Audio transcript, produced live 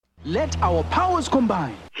Let our powers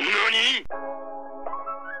combine. NANI?!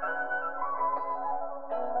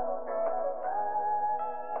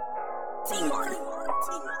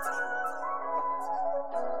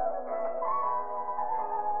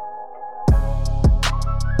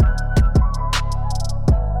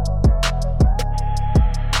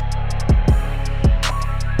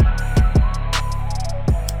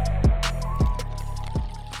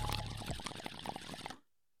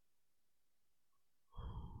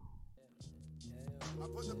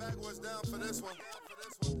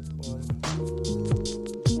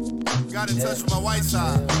 Got in touch with my white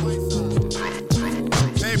side.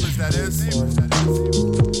 Neighbors, that is.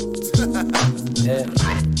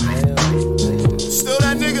 Still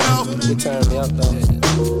that nigga, though. You turn me up, though.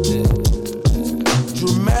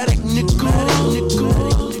 Dramatic nigga.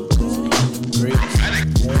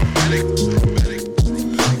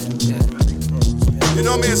 You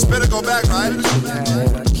know me and Spitter go back, right?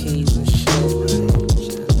 Yeah, my keys and shit.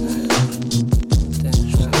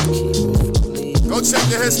 Go check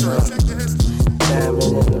the history. Diamond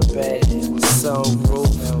in the back,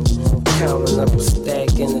 sunroof. Counting up a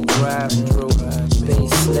stack in the drive-thru.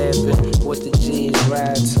 Bass slapping, what the G's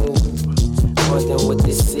ride to. Wondering what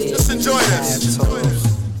this is. Just enjoy this.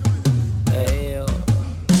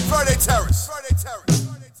 Friday Terrace.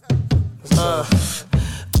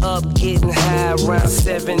 Up getting high around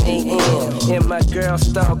 7 a.m. And my girl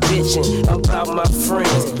start bitching about my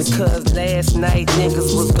friends. Because last night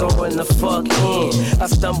niggas was going the fuck in. I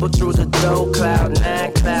stumbled through the door, cloud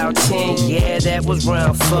 9, cloud 10. Yeah, that was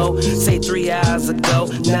round 4. Say 3 hours ago.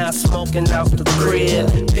 Now I'm smoking out the crib.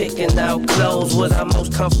 Picking out clothes, what I'm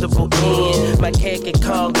most comfortable in. My khaki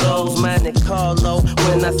cargos, mine and Carlo.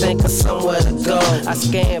 When I think of somewhere to go, I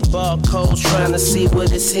scan barcodes trying to see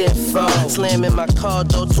what it's here for. Slamming my car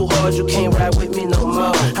door too hard, you can't ride with me no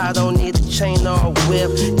more. I don't need a chain or a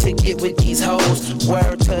whip to get with these hoes.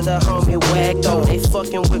 Word to the homie Wacko, they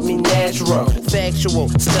fucking with me natural. Factual,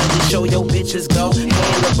 study show your bitches go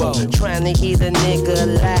Hannibal. Trying to eat a nigga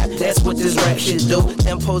alive, that's what this rap shit do.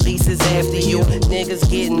 Them police is after you, niggas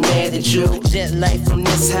getting mad at you. Jet life from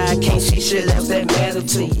this high, can't see shit else that matter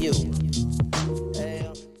to you.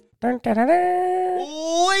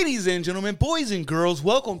 Ladies and gentlemen, boys and girls,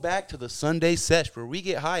 welcome back to the Sunday Sesh, where we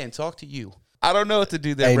get high and talk to you. I don't know what to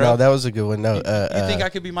do there, Hey, bro. no, that was a good one. No, you think I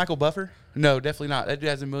could be Michael Buffer? No, definitely not. That dude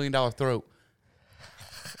has $1 million throat.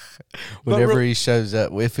 whenever he shows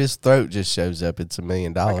up, if his throat just shows up, it's $1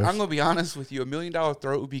 million. Like, I'm gonna be honest with you. $1 million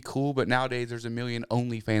throat would be cool, but nowadays there's 1 million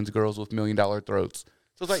OnlyFans girls with $1 million throats,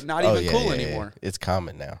 so it's like not even cool anymore. It's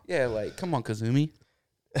common now. Yeah, like come on, Kazumi.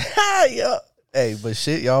 Yeah. Hey, but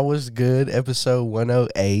shit, y'all was good. Episode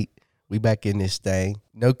 108. We back in this thing.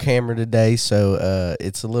 No camera today, so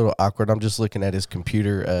it's a little awkward. I'm just looking at his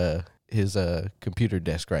computer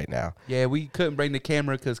desk right now. Yeah, we couldn't bring the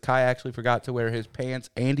camera because Kai actually forgot to wear his pants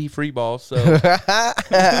and he free ball, so we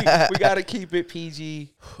got to keep it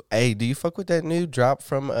PG. Hey, do you fuck with that new drop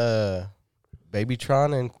from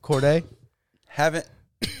Babytron and Corday? Haven't.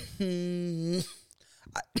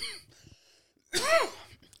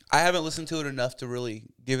 I haven't listened to it enough to really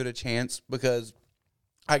give it a chance because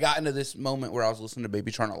I got into this moment where I was listening to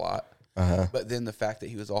Babytron a lot. But then the fact that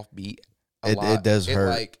he was off beat a lot. It does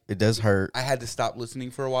hurt. It does hurt. I had to stop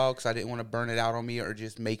listening for a while because I didn't want to burn it out on me or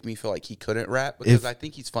just make me feel like he couldn't rap because I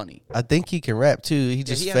think he's funny. I think he can rap too. He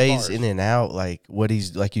just fades in and out. Like what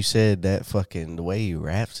he's like you said, that fucking the way he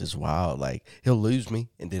raps is wild. Like he'll lose me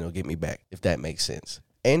and then he'll get me back, if that makes sense.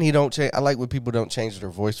 And he don't change. I like when people don't change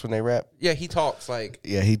their voice when they rap. Yeah, he talks like.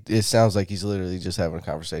 Yeah, it sounds like he's literally just having a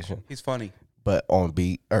conversation. He's funny, but on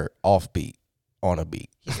beat or off beat, on a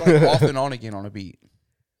beat. He's like off and on again on a beat.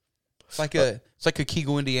 It's like a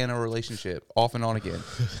Kegel Indiana relationship, off and on again.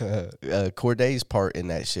 Corday's part in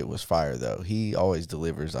that shit was fire though. He always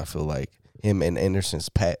delivers. I feel like him and Anderson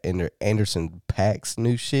Paak's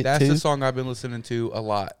new shit. That's too. the song I've been listening to a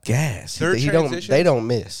lot. Gas. They don't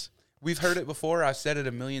miss. We've heard it before. I've said it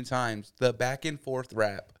a million times. The back and forth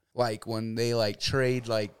rap, like when they like trade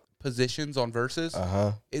like positions on verses,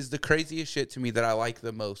 is the craziest shit to me that I like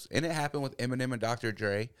the most. And it happened with Eminem and Dr.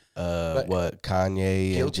 Dre. What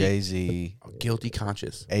Kanye and Jay-Z, Guilty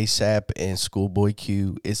Conscious, ASAP and Schoolboy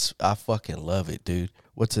Q. I fucking love it, dude.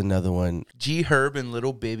 What's another one? G Herb and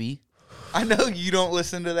Little Bibby. I know you don't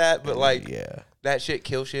listen to that, but like that shit,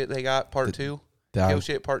 Kill Shit. They got part 2. Kill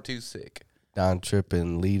Shit part 2's sick. Don Tripp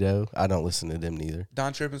and Lido. I don't listen to them neither.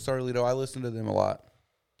 Don Tripp and Starlito. I listen to them a lot.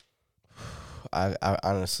 I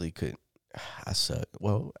honestly couldn't. I suck.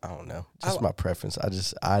 Well, I don't know. Just my preference.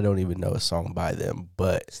 I don't even know a song by them.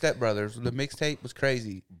 But Step Brothers, the mixtape was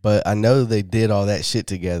crazy. But I know they did all that shit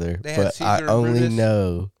together. But I only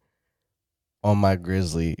know On My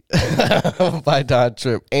Grizzly by Don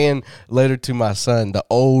Tripp. And Letter to My Son, the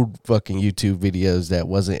old fucking YouTube videos that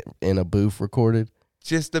wasn't in a booth recorded.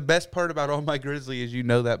 Just the best part about On My Grizzly is you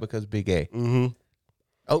know that because Big A. Mm-hmm.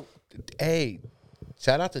 Oh, hey,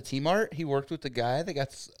 shout out to T-Mart. He worked with the guy that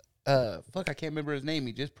got, I can't remember his name.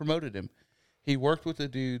 He just promoted him. He worked with a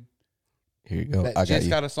dude Here you go. that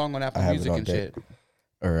got a song on Apple Music and shit.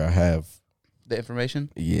 Or I have. The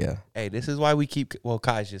information? Yeah. Hey, this is why we keep,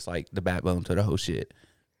 Kai's just like the backbone to the whole shit.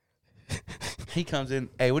 He comes in,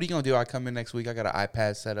 hey, what are you going to do? I come in next week. I got an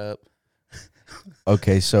iPad set up.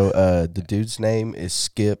 Okay, so the dude's name is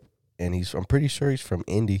Skip, and I'm pretty sure he's from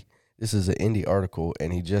Indy. This is an Indie article,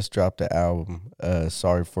 and he just dropped the album,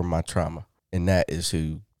 Sorry for My Trauma. And that is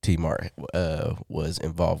who T-Mart was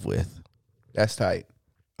involved with. That's tight.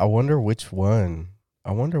 I wonder which one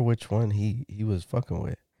he was fucking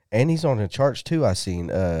with. And he's on the charts, too, I seen.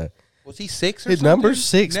 Was he 6 or his something? number's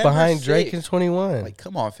 6 Never behind 6. Drake and 21. Like,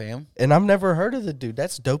 come on, fam. And I've never heard of the dude.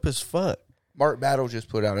 That's dope as fuck. Mark Battle just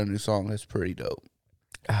put out a new song that's pretty dope.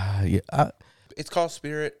 Yeah, It's called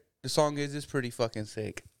Spirit. The song is pretty fucking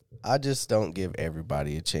sick. I just don't give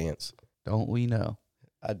everybody a chance. Don't we know?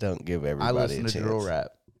 I don't give everybody I a listen chance. to drill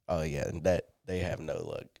rap. Oh, yeah, and that they have no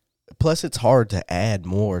luck. Plus, it's hard to add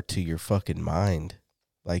more to your fucking mind.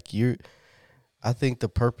 Like, I think the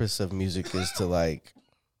purpose of music is to, like,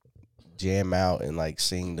 jam out and, like,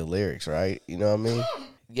 sing the lyrics, right? You know what I mean?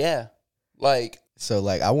 Yeah. Like, So,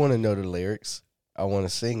 like, I want to know the lyrics. I want to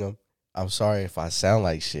sing them. I'm sorry if I sound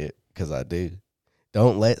like shit, because I do.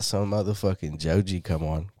 Don't let some motherfucking Joji come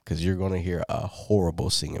on, because you're going to hear a horrible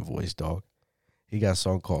singing voice, dog. He got a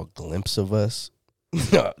song called Glimpse of Us.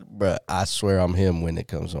 Bruh, I swear I'm him when it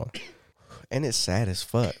comes on. And it's sad as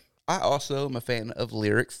fuck. I also am a fan of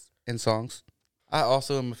lyrics and songs. I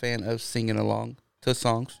also am a fan of singing along to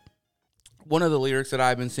songs. One of the lyrics that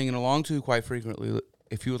I've been singing along to quite frequently,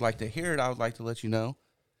 if you would like to hear it, I would like to let you know.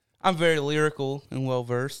 I'm very lyrical and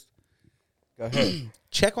well-versed. Go ahead.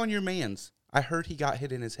 Check on your mans. I heard he got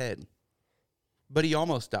hit in his head. But he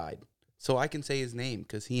almost died. So I can say his name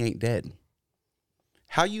because he ain't dead.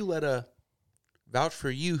 How you let a vouch for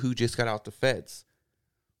you who just got out the feds?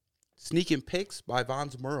 Sneaking pics by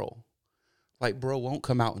Von's Merle. Like bro won't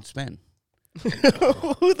come out and spend.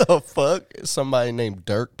 Who the fuck? Somebody named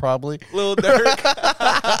Dirk, probably. Lil Durk.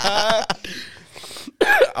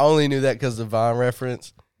 I only knew that because of the Vine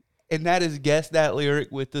reference. And that is Guess That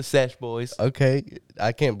Lyric with the Sesh Boys. Okay.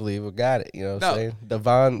 I can't believe we got it. You know what I'm saying? The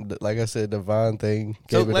Vine, like I said, the Vine thing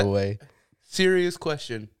gave it away. Serious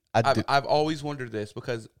question. I've always wondered this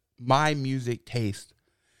because my music taste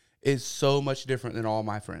is so much different than all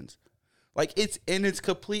my friends. Like it's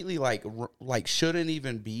completely like shouldn't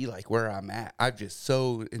even be like where I'm at. I've just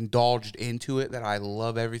so indulged into it that I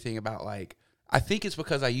love everything about like, I think it's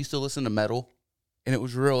because I used to listen to metal and it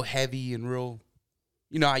was real heavy and real,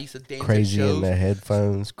 you know, I used to dance crazy at shows. in the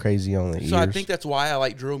headphones, crazy on the ears. So I think that's why I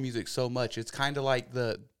like drill music so much. It's kind of like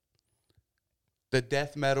the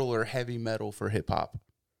death metal or heavy metal for hip hop.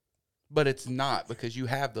 But it's not because you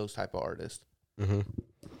have those type of artists. Mm-hmm.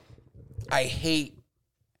 I hate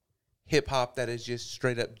hip hop that is just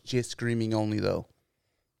straight up just screaming only though.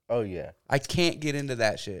 Oh yeah. I can't get into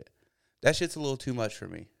that shit. That shit's a little too much for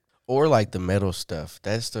me. Or like the metal stuff.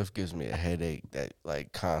 That stuff gives me a headache that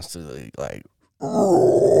like constantly like and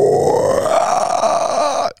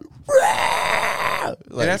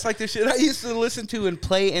that's like the shit I used to listen to and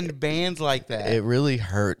play in bands like that. It really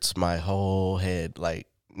hurts my whole head. Like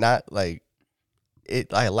not like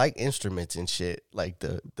it. I like instruments and shit. Like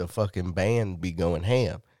the fucking band be going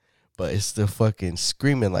ham, but it's the fucking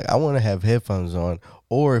screaming. Like I want to have headphones on,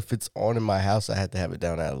 or if it's on in my house, I have to have it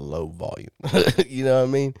down at a low volume. You know what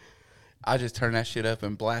I mean? I just turn that shit up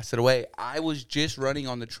and blast it away. I was just running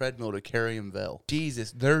on the treadmill to Carrion Vale.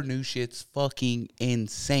 Jesus, their new shit's fucking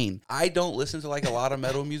insane. I don't listen to like a lot of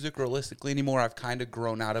metal music realistically anymore. I've kind of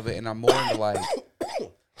grown out of it, and I'm more into like,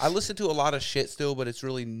 I listen to a lot of shit still, but it's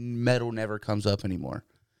really metal never comes up anymore.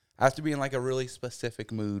 I have to be in like a really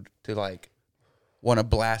specific mood to like want to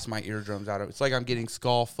blast my eardrums out of it. It's like I'm getting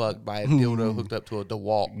skull fucked by a dildo hooked up to a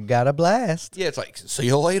DeWalt. Got a blast. Yeah, it's like, see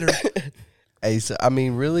you later. Hey, so I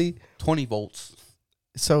mean, really, 20 volts.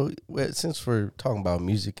 So since we're talking about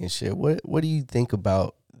music and shit, what do you think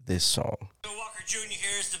about this song? Walker Jr.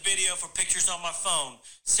 Here's the video for pictures on my phone.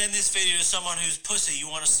 Send this video to someone whose pussy you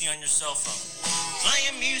want to see on your cell phone.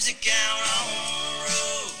 Playing music out on the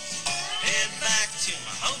road. Head back to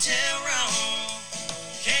my hotel room.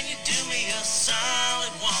 Can you do me a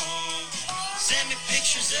solid one? Send me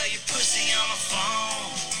pictures of your pussy on my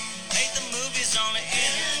phone. Hate the movies on the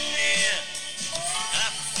internet. I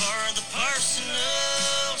prefer the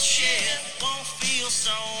personal shit. Won't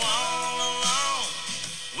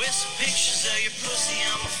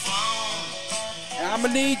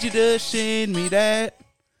I'ma need you to send me that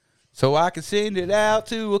so I can send it out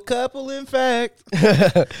to a couple, in fact.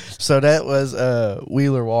 So that was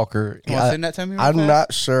Wheeler Walker. You want to send that to me real I'm fast?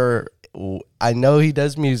 not sure. I know he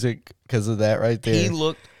does music because of that right there. He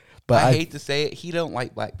looked, but I hate to say it, he don't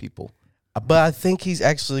like black people. But I think he's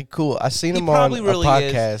actually cool. I seen him on probably a really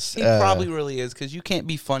podcast. is. He probably really is, because you can't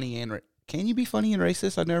be funny and can you be funny and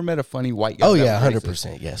racist? I've never met a funny white guy. Oh that yeah, was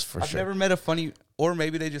 100%. Yes, for I've sure. never met a funny, or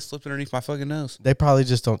maybe they just slipped underneath my fucking nose. They probably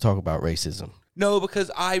just don't talk about racism. No, because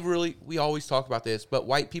we always talk about this, but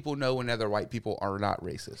white people know when other white people are not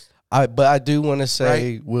racist. But I do want to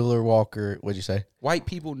say Wheeler Walker. What'd you say? White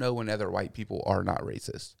people know when other white people are not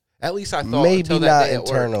racist. At least I thought. Maybe until that not day at work.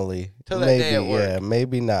 internally. Till that maybe, day at work. yeah,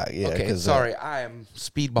 maybe not. Yeah. Okay, sorry, I am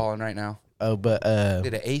speedballing right now. Oh, but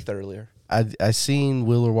Did an eighth earlier. I seen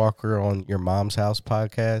Wheeler Walker on your Mom's House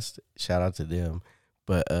podcast. Shout out to them.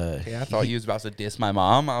 But Yeah, I thought you was about to diss my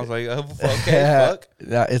mom. I was like, oh, okay, fuck.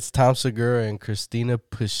 Now, it's Tom Segura and Christina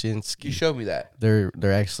Pushinsky. You showed me that. They're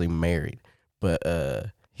actually married. But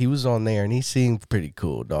he was on there and he seemed pretty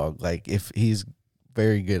cool, dog. Like, if he's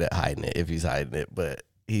very good at hiding it, if he's hiding it, but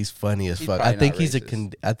he's funny as fuck. I think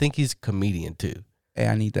I think he's a comedian too. Hey,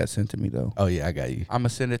 I need that sent to me though. Oh yeah, I got you. I'm gonna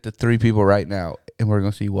send it to 3 people right now, and we're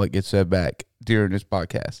gonna see what gets said back during this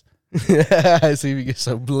podcast. See if you get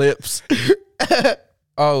some blips.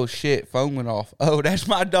 Oh shit, phone went off. Oh, that's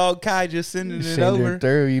my dog Kai just sending it Send over. it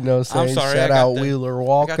through, you know what I'm saying? I'm sorry, Shout I got out the- Wheeler I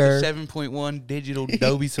Walker. got the 7.1 digital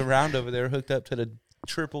Dolby surround over there hooked up to the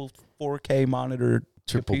triple 4K monitor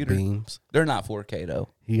Triple computer. beams. They're not 4K though.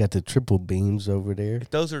 He got the triple beams over there. If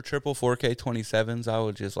those are triple 4K 27s, I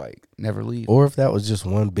would just like never leave. Or if that was just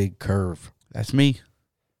one big curve. That's me.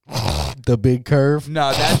 The big curve?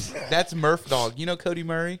 No, that's Murph Dog. You know Cody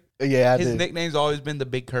Murray? Yeah, I His did. nickname's always been the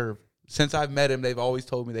Big Curve. Since I've met him, they've always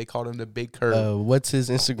told me they called him the Big Curve. What's his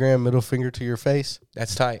Instagram? Middle finger to your face?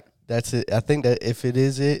 That's tight. That's it. I think that if it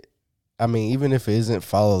is it, I mean, even if it isn't,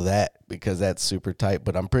 follow that because that's super tight,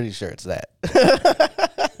 but I'm pretty sure it's that.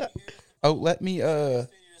 Oh, let me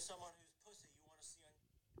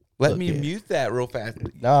mute that real fast.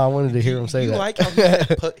 No, I wanted to hear him say you that. like how he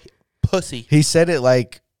said pussy? He said it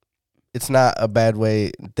like it's not a bad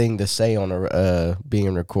thing to say on a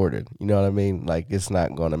being recorded. You know what I mean? Like it's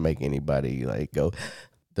not going to make anybody like go.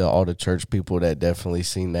 All the church people that definitely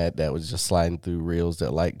seen that was just sliding through reels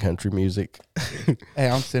that like country music. Hey,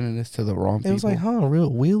 I'm sending this to the wrong people. It was like,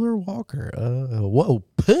 real Wheeler Walker. Whoa,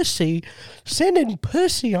 pussy, sending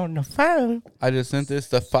pussy on the phone. I just sent this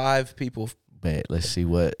to 5 people. Bet. Let's see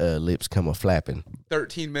what lips come a flapping.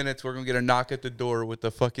 13 minutes, we're going to get a knock at the door with the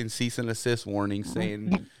fucking cease and assist warning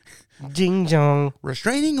saying, Ding dong.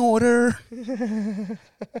 restraining order.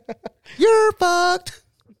 You're fucked.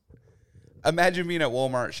 Imagine being at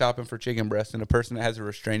Walmart shopping for chicken breast and a person that has a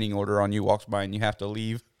restraining order on you walks by and you have to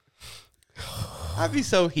leave. I'd be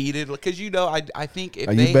so heated because, I think if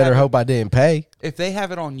You better hope I didn't pay. if they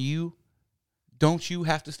have it on you, don't you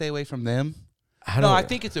have to stay away from them? I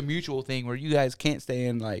think it's a mutual thing where you guys can't stay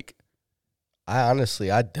in like. I honestly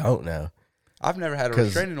don't know. I've never had a 'Cause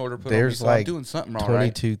restraining order put on me, there's so like I'm doing something wrong,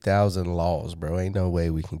 right? 22,000 laws, bro. Ain't no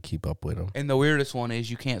way we can keep up with them. And the weirdest one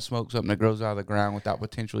is you can't smoke something that grows out of the ground without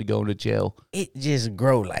potentially going to jail. It just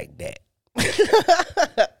grow like that.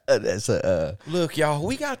 That's Look, y'all,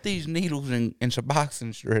 we got these needles and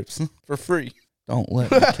Suboxone strips for free. Don't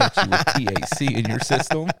let me catch you with THC in your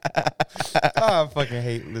system. I fucking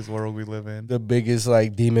hate this world we live in. the biggest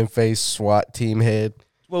like demon face SWAT team head.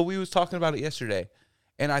 Well, we was talking about it yesterday,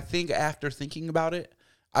 and I think after thinking about it,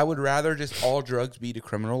 I would rather just all drugs be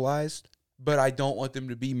decriminalized, but I don't want them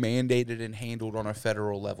to be mandated and handled on a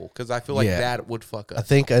federal level because I feel like that would fuck us. I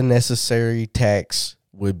think unnecessary tax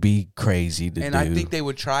would be crazy to do. And I think they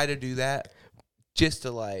would try to do that just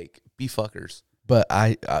to like be fuckers. But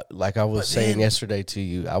I like I was saying yesterday to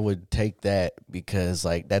you, I would take that because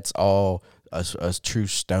like that's all a true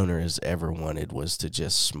stoner has ever wanted was to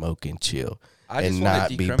just smoke and chill and not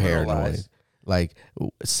be paranoid. Like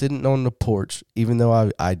sitting on the porch, even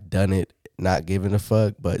though I done it, not giving a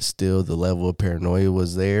fuck, but still the level of paranoia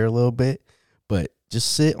was there a little bit. But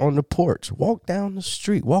just sit on the porch, walk down the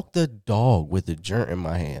street, walk the dog with a joint in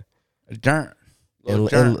my hand.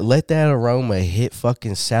 And let that aroma hit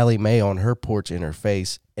fucking Sally Mae on her porch in her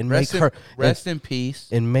face and rest in peace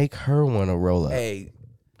and make her want to roll up. Hey,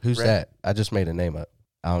 who's that? I just made a name up.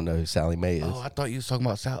 I don't know who Sally Mae is. Oh, I thought you was talking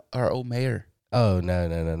about our old mayor. Oh no!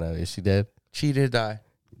 Is she dead? She did die.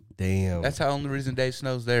 Damn. That's the only reason Dave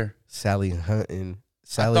Snow's there. Sally Hutton.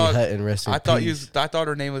 Hutton, rest in peace. I thought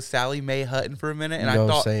her name was Sally Mae Hutton for a minute, and You know I what I'm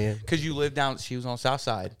thought saying? because you lived down, she was on South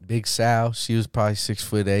Side. Big Sal. She was probably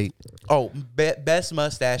 6'8". Oh, best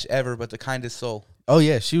mustache ever, but the kindest soul. Oh,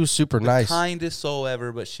 yeah, she was super nice. Kindest soul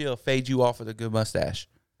ever, but she'll fade you off with a good mustache.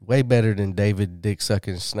 Way better than David Dick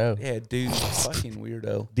Sucking Snow. Yeah, dude, fucking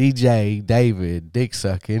weirdo. DJ David Dick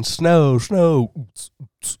Sucking Snow.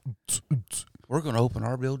 We're going to open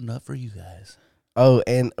our building up for you guys. Oh,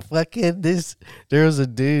 and fucking there was a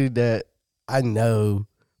dude that I know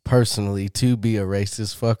personally to be a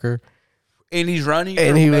racist fucker. And he's running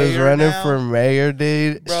And he was running now. for mayor,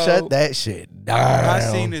 dude. Bro, Shut that shit down. I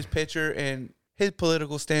seen his picture, and his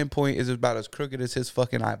political standpoint is about as crooked as his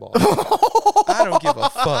fucking eyeball. I don't give a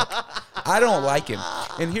fuck. I don't like him.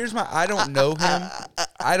 And here's I don't know him.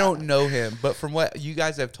 I don't know him. But from what you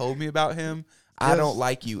guys have told me about him, I don't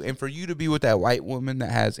like you. And for you to be with that white woman that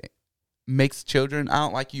has mixed children, I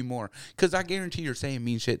don't like you more. Because I guarantee you're saying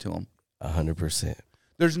mean shit to him. 100%.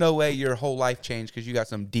 There's no way your whole life changed because you got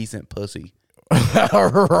some decent pussy.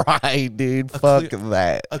 Right, dude. Fuck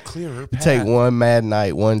that. A clearer path. Take one mad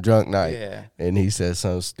night, one drunk night. Yeah. And he said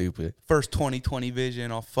something stupid. First 20/20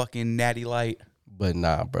 vision on fucking Natty Light. But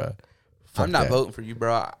nah, bro. I'm not voting for you,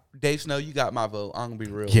 bro. Dave Snow, you got my vote. I'm going to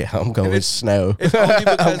be real. Yeah, I'm going with Snow. It's only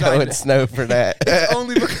because I'm going Snow for that. It's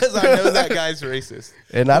only because I know that guy's racist.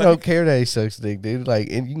 And I don't care that he sucks dick, dude. Like,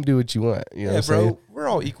 and you can do what you want. You know what I'm bro, saying? we're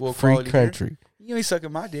all equal Free equality country. Here. You ain't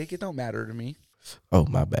sucking my dick. It don't matter to me. Oh,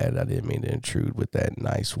 my bad. I didn't mean to intrude with that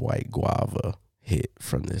nice white guava hit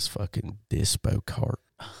from this fucking dispo cart.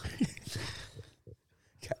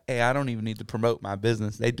 Hey, I don't even need to promote my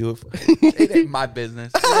business. They do it for it ain't my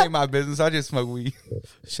business. It ain't my business. I just smoke weed.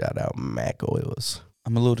 Shout out Mac Oils.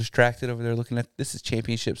 I'm a little distracted over there looking at this is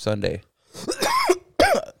Championship Sunday.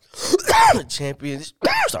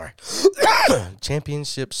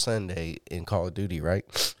 Championship Sunday in Call of Duty,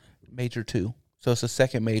 right? Major 2. So it's the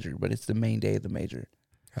second major, but it's the main day of the major.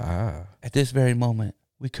 Ah. At this very moment,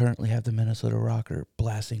 we currently have the Minnesota Rocker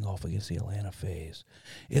blasting off against the Atlanta FaZe.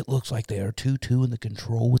 It looks like they are 2-2 in the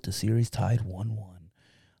control with the series tied 1-1.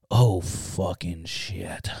 Oh, fucking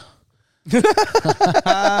shit.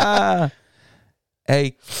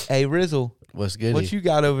 Hey, Rizzle. What's good? What you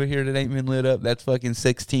got over here that ain't been lit up? That's fucking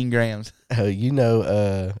 16 grams. You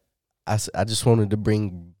know, I just wanted to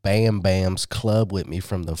bring Bam Bam's club with me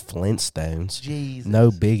from the Flintstones. Jesus. No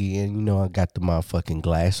biggie. And you know I got the motherfucking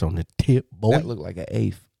glass on the tip, boy. That looked like an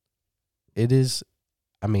eighth. It is.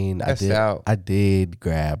 I mean, That's out. I did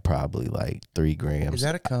grab probably like 3 grams. Is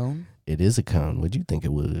that a cone? It is a cone. What'd you think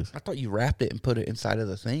it was? I thought you wrapped it and put it inside of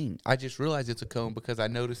the thing. I just realized it's a cone because I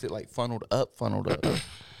noticed it like funneled up.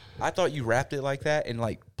 I thought you wrapped it like that and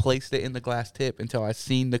like placed it in the glass tip until I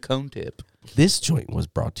seen the cone tip. This joint was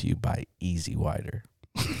brought to you by Easy Wider.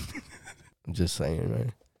 I'm just saying,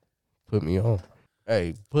 man. Put me on.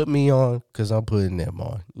 Hey, put me on because I'm putting them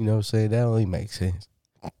on. You know what I'm saying? That only makes sense.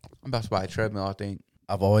 I'm about to buy a treadmill, I think.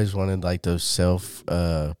 I've always wanted like those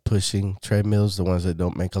self-pushing treadmills, the ones that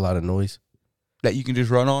don't make a lot of noise. That you can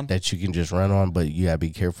just run on? That you can just run on, but you gotta be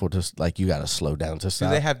careful to like you gotta slow down to Do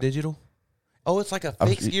stop. they have digital? Oh, it's like a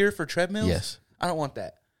fixed gear for treadmills? Yes. I don't want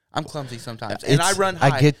that. I'm clumsy sometimes. And I run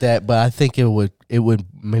high. I get that, but I think it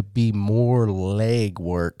would be more leg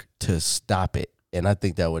work to stop it. And I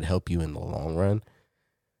think that would help you in the long run.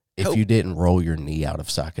 If you didn't roll your knee out of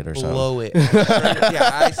socket or something. Blow it. Yeah,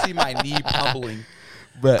 I see my knee pummeling.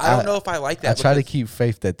 But I don't know if I like that. I try to keep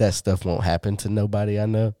faith that stuff won't happen to nobody I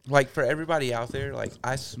know. Like, for everybody out there, like,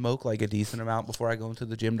 I smoke, like, a decent amount before I go into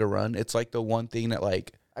the gym to run. It's, like, the one thing that,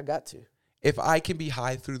 like... I got to. If I can be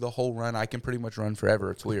high through the whole run, I can pretty much run forever.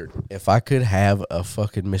 It's weird. If I could have a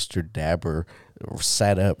fucking Mr. Dabber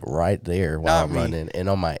sat up right there while I'm running and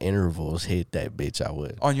on my intervals hit that bitch, I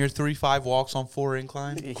would. On your 3-5 walks on 4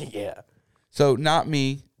 incline? Yeah. So, not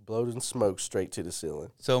me. Blowed and smoke straight to the ceiling.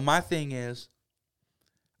 So, my thing is,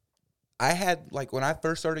 I had, like, when I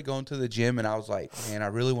first started going to the gym and I was like, man, I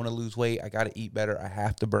really want to lose weight. I got to eat better. I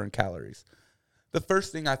have to burn calories. The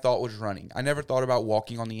first thing I thought was running. I never thought about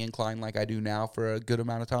walking on the incline like I do now for a good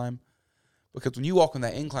amount of time. Because when you walk on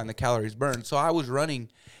that incline, the calories burn. So I was running,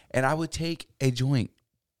 and I would take a joint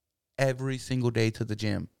every single day to the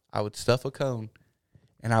gym. I would stuff a cone,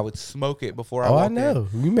 and I would smoke it before I walked in. I know.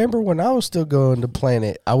 Remember when I was still going to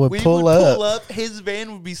Planet, I would We pull would up. pull up. His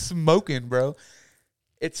van would be smoking, bro.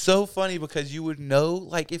 It's so funny because you would know,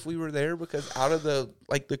 like, if we were there, because out of the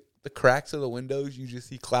cracks of the windows, you just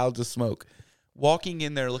see clouds of smoke. Walking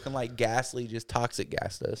in there looking like Ghastly just toxic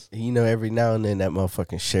gassed us. You know, every now and then that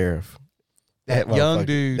motherfucking sheriff. That young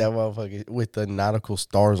dude. That motherfucker with the nautical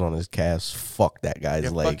stars on his calves. Fuck that guy's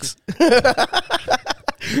legs.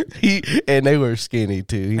 And they were skinny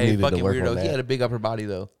too. He needed to work weirdo. on that. He had a big upper body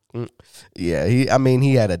though. Yeah, he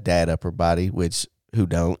had a dad upper body, which who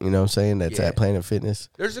don't, you know what I'm saying? That's at Planet Fitness.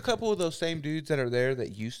 There's a couple of those same dudes that are there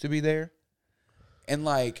that used to be there. And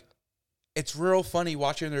like, it's real funny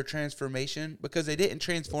watching their transformation because they didn't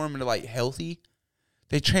transform into like healthy.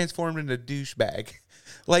 They transformed into douchebag.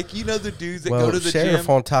 Like, you know, the dudes that go to the Sheriff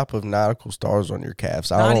gym. on top of nautical stars on your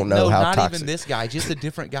calves. I don't know how not toxic. even this guy, just a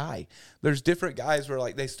different guy. There's different guys where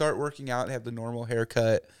like they start working out and have the normal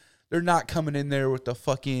haircut. They're not coming in there with the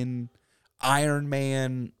fucking Iron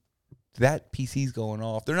Man. That PC's going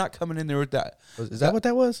off. They're not coming in there with that. Is that what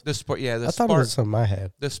that was? The sport, yeah. I thought it was something I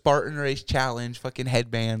had. The Spartan Race Challenge, fucking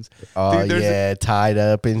headbands. Oh, Dude, yeah, tied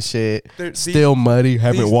up and shit. There- Still muddy.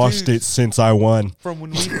 Haven't washed dudes- it since I won. From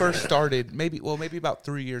when we first started, maybe about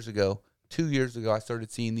 3 years ago, 2 years ago, I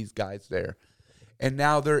started seeing these guys there. And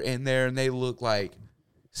now they're in there and they look like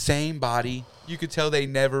same body. You could tell they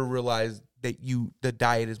never realized that the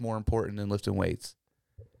diet is more important than lifting weights.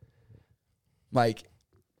 Like,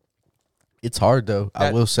 It's hard though.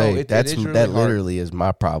 I will say it is really hard. literally is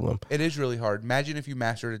my problem. it is really hard. Imagine if you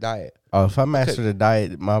mastered a diet. Oh, if I mastered a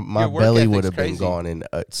diet, my Your work belly ethic's would have been crazy. gone in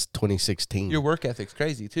 2016. Your work ethic's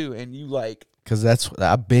crazy too, and you like. Because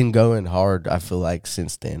I've been going hard. I feel like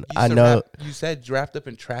since then. You I know. You said wrapped up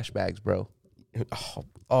in trash bags, bro.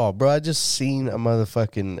 Oh, bro, I just seen a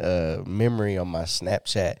motherfucking memory on my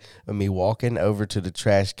Snapchat of me walking over to the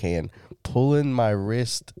trash can, pulling my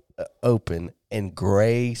wrist open, and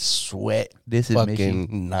gray sweat. This is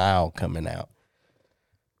fucking Nile coming out.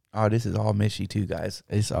 Oh, this is all Mishy too, guys.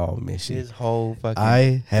 It's all Mishy. His whole fucking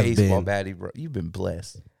I have baseball been baddie, bro. You've been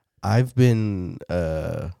blessed. I've been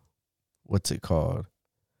what's it called?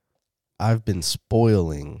 I've been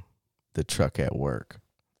spoiling the truck at work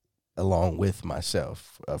along with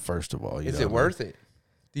myself. First of all, Is it worth it?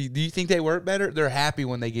 Do you think they work better? They're happy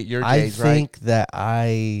when they get your I days, right? think that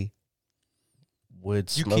I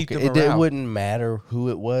would You smoke keep it. them It around. wouldn't matter who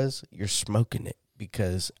it was. You're smoking it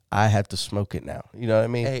because I have to smoke it now. You know what I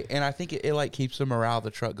mean? Hey, and I think it like keeps the morale of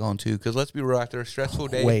the truck going too. Because let's be real, after a stressful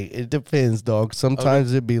day, Wait, it depends, dog.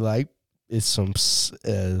 Sometimes it'd be like it's some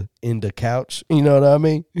in the couch. You know what I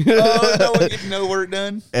mean? oh, no one gets no work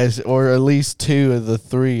done. Or at least 2 of the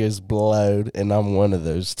 3 is blowed, and I'm one of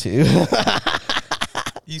those 2.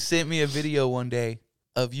 You sent me a video one day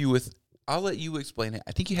of you with. I'll let you explain it.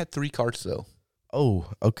 I think you had 3 carts though. Oh,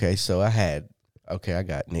 okay. So I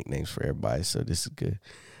got nicknames for everybody, so this is good.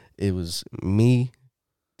 It was me.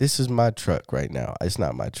 This is my truck right now. It's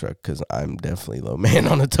not my truck because I'm definitely low man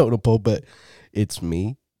on a totem pole, but it's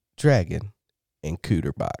me, Dragon, and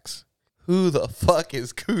Cooter Box. Who the fuck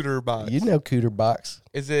is Cooter Box? You know Cooter Box.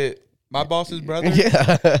 Is it my boss's brother?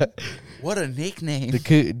 Yeah. What a nickname. D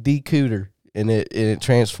Cooter. And it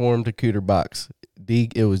transformed to Cooter Box.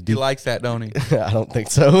 It was D. He likes that, don't he? I don't think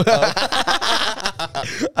so.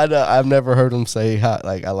 I know I've never heard him say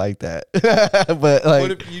like I like that. But like,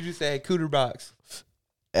 What if you just say Cooter Box?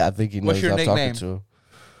 I think he knows What's your I'm nickname? talking to him.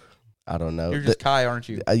 I don't know. You're just Kai, aren't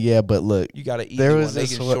you? Yeah, but look, You got to eat there one. was They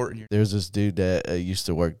this can one- shorten your. There's this dude that used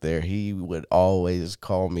to work there. He would always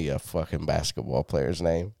call me a fucking basketball player's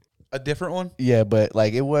name. A different one? Yeah, but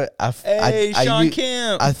like it was. Hey, Sean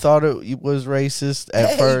Kemp. I thought it was racist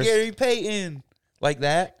at Hey, first. Gary Payton. Like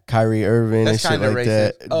that? Kyrie Irving That's and shit kinda like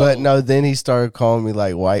racist. that. Oh. But no, then he started calling me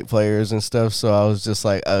like white players and stuff. So I was just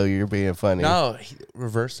like, "Oh, you're being funny." No,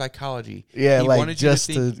 reverse psychology. Yeah, He like wanted you just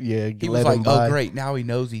think- to yeah. He let was him like, by. oh, great. Now he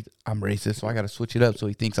knows I'm racist, so I got to switch it up so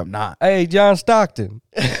he thinks I'm not. Hey, John Stockton.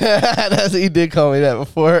 He did call me that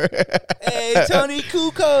before. Hey, Tony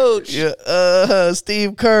Kukoc. Yeah,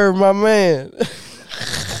 Steve Kerr, my man.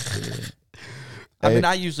 I mean,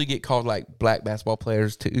 I usually get called like black basketball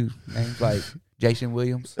players too. Names like Jason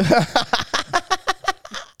Williams,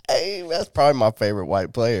 Hey, that's probably my favorite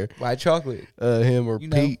white player. White Chocolate. Him or You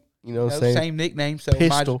know, Pete. You know what I'm saying? Same nickname, so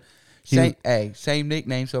Pistol. same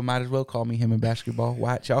nickname, so might as well call me him in basketball.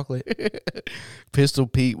 White Chocolate. Pistol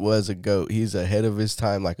Pete was a goat. He's ahead of his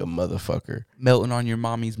time like a motherfucker. Melting on your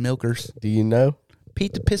mommy's milkers. Do you know?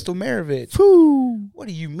 Pete the Pistol Maravich. Woo. What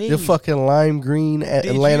do you mean? The fucking lime green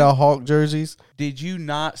Atlanta Hawk jerseys. Did you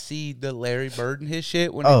not see the Larry Bird and his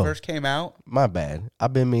shit when Oh. it first came out? My bad.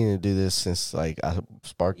 I've been meaning to do this since like I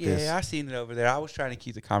sparked this. Yeah, I seen it over there. I was trying to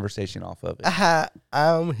keep the conversation off of it.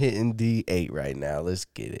 I'm hitting D8 right now. Let's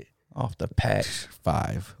get it. Off the pack.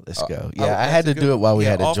 5. Let's go. Oh, Yeah, I that's had a to good do it while we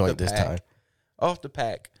yeah, had a off joint the this pack. time. Off the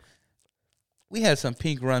pack. We had some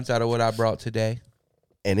pink runs out of what I brought today.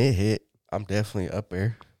 And it hit. I'm definitely up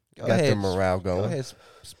there. Go Got ahead. the morale Go going. ahead,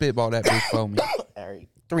 spitball that bitch for me. All right.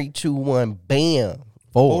 3, 2, 1, bam.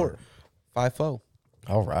 4. 5-4.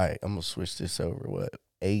 All right. I'm going to switch this over. What?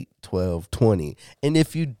 8, 12, 20. And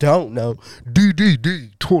if you don't know,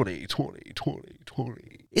 DDD 20, 20, 20,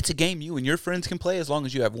 20. It's a game you and your friends can play as long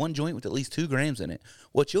as you have one joint with at least 2 grams in it.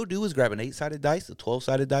 What you'll do is grab an 8-sided dice, a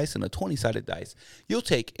 12-sided dice, and a 20-sided dice. You'll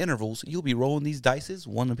take intervals, you'll be rolling these dices,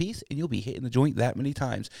 one apiece, and you'll be hitting the joint that many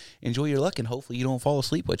times. Enjoy your luck, and hopefully you don't fall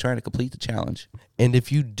asleep while trying to complete the challenge. And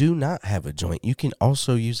if you do not have a joint, you can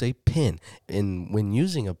also use a pen. And when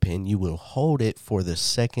using a pen, you will hold it for the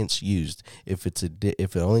seconds used. If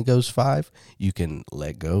it only goes 5, you can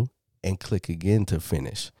let go and click again to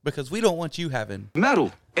finish. Because we don't want you having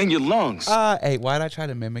Metal in your lungs. hey, why'd I try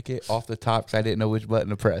to mimic it off the top because I didn't know which button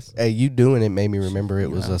to press? Hey, you doing it made me remember it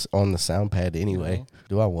was us on the sound pad anyway.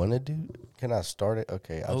 Do I want to do? Can I start it?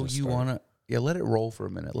 Okay. I'll just start want to? Yeah, let it roll for a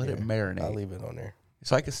minute. Let it marinate. I'll leave it on there.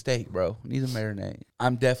 It's like a steak, bro. It needs a marinade.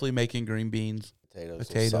 I'm definitely making green beans,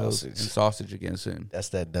 potatoes and sausage again soon. That's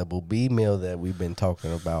that double B meal that we've been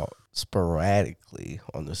talking about sporadically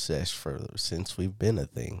on the sesh since we've been a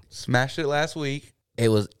thing. Smashed it last week. It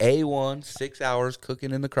was A1, 6 hours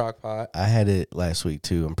cooking in the crock pot. I had it last week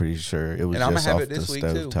too. I'm pretty sure it was and just off the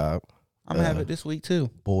stove top. I'm gonna have it this week too.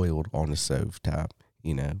 Boiled on the stove top.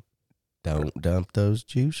 You know, don't dump those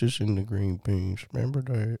juices in the green beans. Remember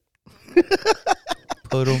that.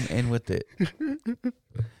 Put them in with it.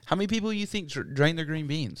 How many people you think drain their green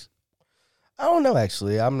beans? I don't know,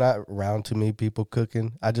 actually. I'm not around too many people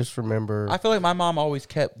cooking. I just remember. I feel like my mom always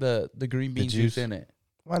kept the green bean juice in it.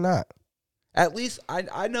 Why not? At least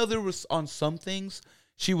I know there was on some things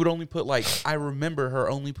she would only put I remember her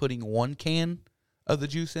only putting 1 can of the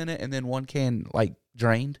juice in it and then 1 can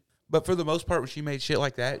drained. But for the most part when she made shit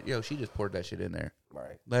like that, she just poured that shit in there.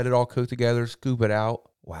 Right. Let it all cook together, scoop it out.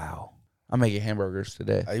 Wow. I'm making hamburgers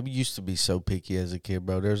today. I used to be so picky as a kid,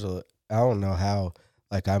 bro. I don't know how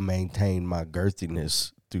I maintained my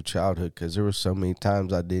girthiness through childhood because there were so many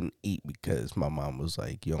times I didn't eat because my mom was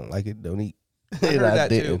like, "You don't like it, don't eat." I heard that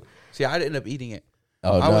too. See, I didn't end up eating it.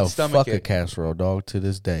 Oh, I no, would stomach fuck a casserole, dog, to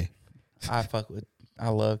this day. I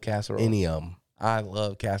love casserole. Any of them. I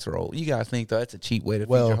love casserole. You gotta think though, that's a cheap way to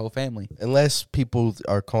feed your whole family. Unless people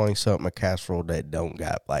are calling something a casserole that don't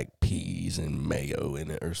got peas and mayo in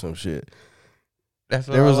it or some shit. That's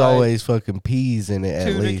what there was always fucking peas in it.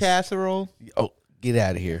 Tuna at least. Casserole. Oh, get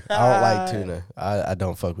out of here! I don't like tuna. I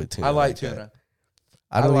don't fuck with tuna. I like tuna. That.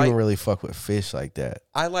 I don't even really fuck with fish like that.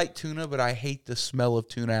 I like tuna, but I hate the smell of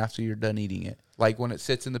tuna after you're done eating it. Like when it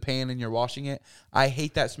sits in the pan and you're washing it, I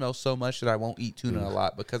hate that smell so much that I won't eat tuna a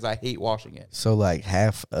lot because I hate washing it. So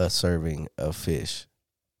half a serving of fish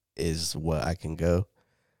is what I can go.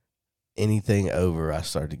 Anything over, I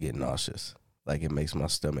start to get nauseous. It makes my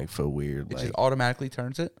stomach feel weird. It just automatically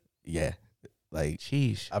turns it? Yeah.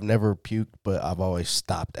 Sheesh. I've never puked, but I've always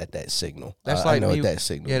stopped at that signal. That's I know what that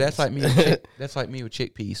signal is. Yeah, that's like me. That's like me with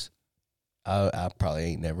chickpeas. I probably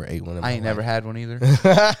ain't never ate one of them. I ain't never had one either.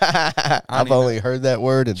 I've only heard that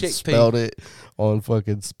word and spelled it on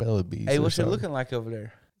fucking spelling bees. Hey, what's it looking like over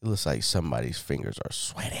there? It looks like somebody's fingers are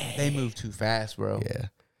sweaty. They move too fast, bro. Yeah.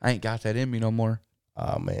 I ain't got that in me no more.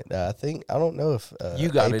 Oh, man. I don't know if you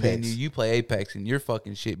got Apex. it in you. You play Apex and your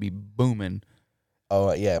fucking shit be booming.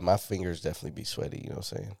 Oh, yeah. My fingers definitely be sweaty. You know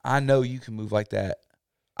what I'm saying? I know you can move like that.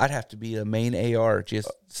 I'd have to be a main AR just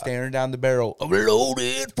staring down the barrel. I'm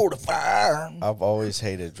loaded for the fire. I've always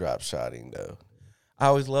hated drop shotting, though. I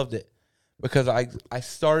always loved it because I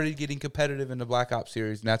started getting competitive in the Black Ops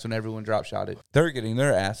series, and that's when everyone drop shotted. They're getting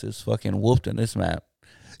their asses fucking whooped in this map.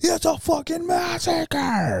 It's a fucking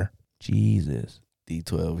massacre. Jesus.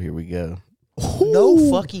 D12, here we go. No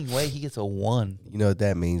fucking way he gets a 1. You know what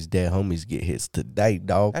that means? Dead homies get hits today,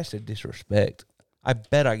 dog. That's the disrespect. I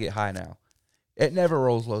bet I get high now. It never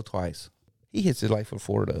rolls low twice. He hits it for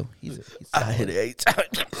 4, though. I hit it 8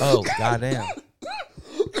 times. Oh, goddamn.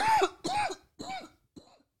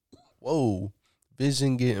 Whoa.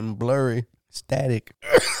 Vision getting blurry. Static.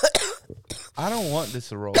 I don't want this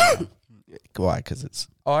to roll now. Why? Because it's...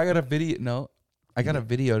 Oh, I got a video. No. I got a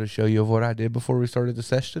video to show you of what I did before we started the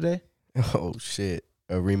sesh today. Oh, shit.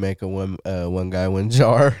 A remake of One Guy, One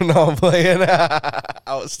Jar. No, I'm playing.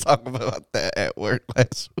 I was talking about that at work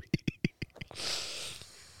last week.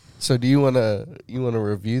 So do you wanna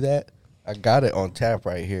review that? I got it on tap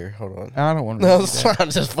right here. Hold on. I don't want to. No, I'm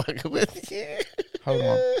just fucking with you. Hold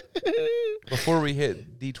on. Before we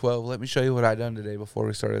hit D12, let me show you what I done today before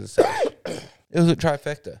we started the sesh. It was a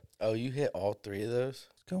trifecta. Oh, you hit all 3 of those?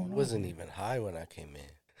 What's going on? It wasn't even high when I came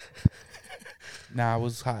in. Nah, I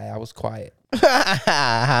was high. I was quiet.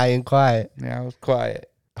 High and quiet. Yeah, I was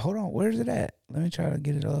quiet. Hold on. Where's it at? Let me try to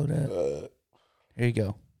get it loaded up. Here you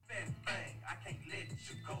go.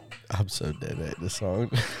 I'm so dead at this song.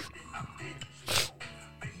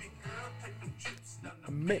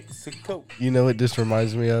 Mexico. You know what this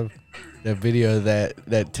reminds me of? That video of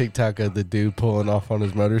that TikTok of the dude pulling off on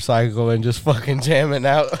his motorcycle and just fucking jamming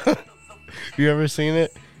out. You ever seen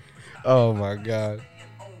it? Oh my god.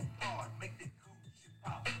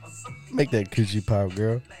 Make that coochie pop,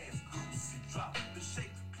 girl.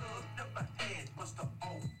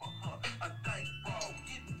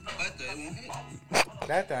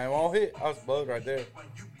 That time won't hit. I was blowed right there.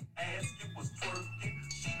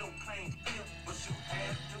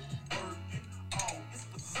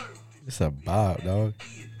 It's a bop, dog.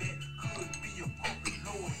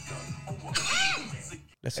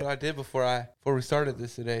 That's what I did before we started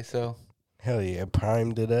this today. So, Hell yeah,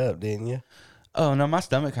 primed it up, didn't you? oh no, my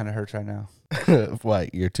stomach kind of hurts right now.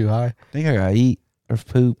 What, you're too high? I think I gotta eat or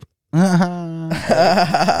poop.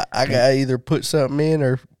 I gotta either put something in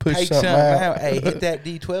or push Take something out. Hey, hit that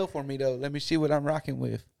D12 for me though. Let me see what I'm rocking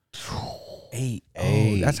with. 8.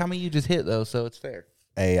 Hey. Oh, that's how many you just hit though, so it's fair.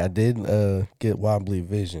 Hey, I did get wobbly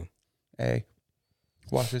vision. Hey,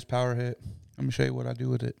 watch this power hit. Let me show you what I do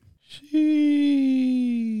with it.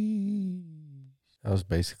 That was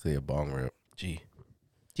basically a bong rip.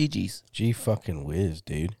 GG's. G fucking whiz,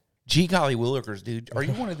 dude. G golly willikers, dude. Are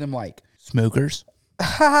you one of them like smokers?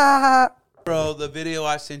 Bro, the video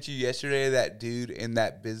I sent you yesterday of that dude in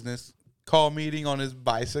that business call meeting on his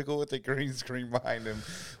bicycle with the green screen behind him.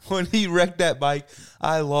 When he wrecked that bike,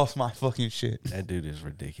 I lost my fucking shit. That dude is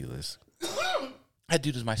ridiculous. That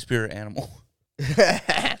dude is my spirit animal.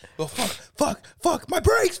 Oh, fuck, my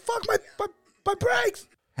brakes. Fuck, my brakes.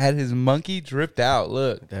 Had his monkey dripped out.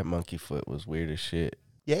 Look. That monkey foot was weird as shit.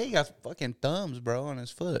 Yeah, he got fucking thumbs, bro, on his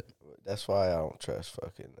foot. That's why I don't trust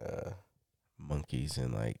fucking monkeys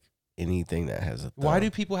and like anything that has a thumb. Why do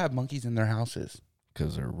people have monkeys in their houses?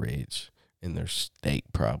 Because they're rich and their state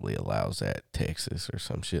probably allows that. Texas or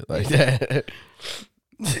some shit like that.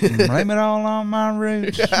 Blame it all on my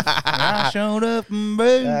roots. I showed up and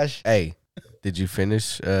booed. Hey, did you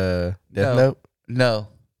finish Death Note? No.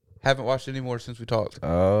 Haven't watched any more since we talked.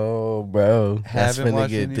 Oh, bro. That's Haven't finna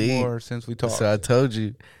watched get any deep. more since we talked. So I told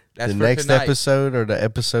you, That's the for next tonight. episode or the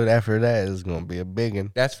episode after that is going to be a big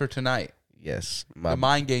one. That's for tonight. Yes. The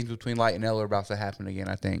mind games between Light and L are about to happen again,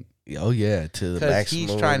 I think. Oh, yeah. To the 'Cause maximum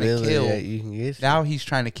he's trying to ability kill. that you can get. Now he's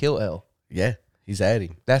trying to kill L. Yeah. He's at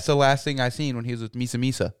him. That's the last thing I seen when he was with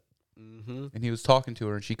Misa. Mm-hmm. And he was talking to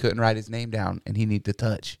her and she couldn't write his name down and he needed to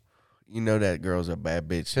touch. You know that girl's a bad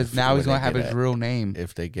bitch. Because now he's going to have his real name.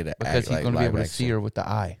 If they get it. Because he's going to be able to see her with the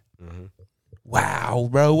eye. Mm-hmm. Wow,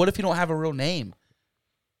 bro. What if you don't have a real name?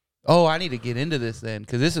 Oh, I need to get into this then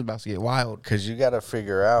because this is about to get wild. Because you got to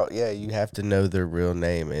figure out, you have to know their real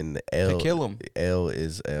name. And L, to kill him. L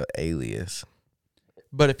is an alias.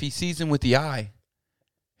 But if he sees him with the eye,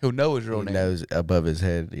 he'll know his real He name. knows above his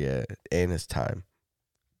head, and his time.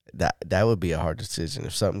 That would be a hard decision.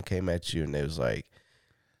 If something came at you and it was like,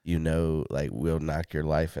 we'll knock your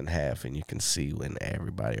life in half and you can see when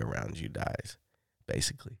everybody around you dies,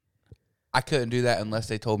 basically. I couldn't do that unless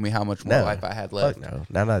they told me how much more life I had left. Fuck no.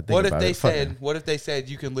 Now that I think What if about they it, fuck said? no. What if they said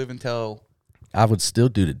you can live until I would still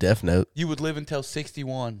do the Death Note. you would live until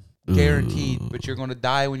 61, guaranteed. But you're going to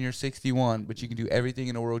die when you're 61. But you can do everything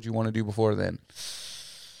in the world you want to do before then.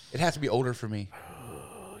 It has to be older for me.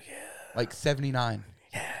 Oh yeah, like 79.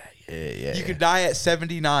 Yeah. You could die at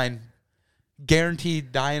 79.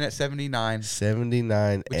 Guaranteed dying at 79.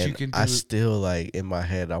 79, But and you can I do- still, like, in my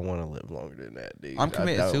head, I want to live longer than that, dude. I'm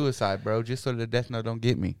committing suicide, bro, just so the death note don't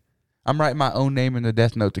get me. I'm writing my own name in the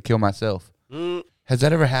death note to kill myself. Has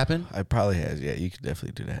that ever happened? It probably has, yeah. You could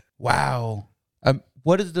definitely do that. Wow.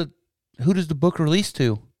 Who does the book release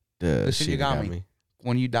to? The Shinigami.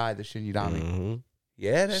 When you die, the Shinigami. Mm-hmm.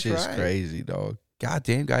 Yeah, that's Shit's right. crazy, dog. God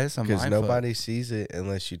damn, guys, that's some Because mind fuck. nobody sees it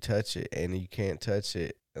unless you touch it, and you can't touch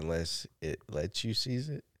it unless it lets you seize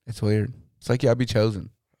it. It's weird. It's like y'all be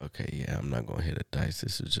chosen. Okay, yeah, I'm not gonna hit a dice.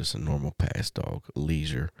 This is just a normal pass, dog. A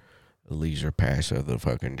leisure pass of the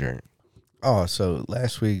fucking journey. Oh, so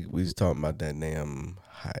last week we was talking about that damn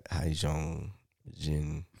Haijong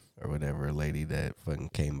Jin or whatever lady that fucking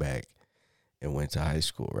came back and went to high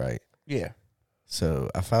school, right? Yeah. So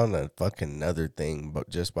I found a fucking another thing, but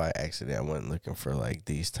just by accident, I wasn't looking for like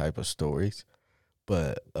these type of stories.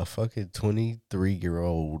 But a fucking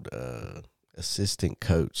 23-year-old assistant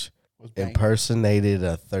coach impersonated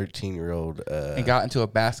a 13-year-old and got into a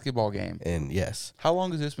basketball game. And yes. How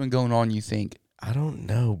long has this been going on, you think? I don't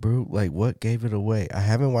know, bro. Like, what gave it away? I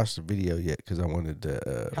haven't watched the video yet because I wanted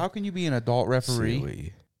to. How can you be an adult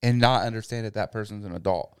referee and not understand that person's an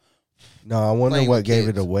adult? No, I wonder Playing what with gave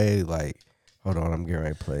kids. it away. Like, hold on, I'm getting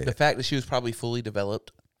ready to play The it. fact that she was probably fully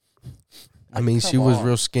developed. I mean, she come was on.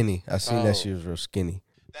 real skinny. I seen Oh. that she was real skinny.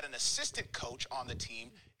 That an assistant coach on the team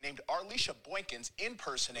named Arlisha Boykins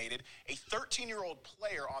impersonated a 13-year-old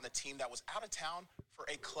player on the team that was out of town for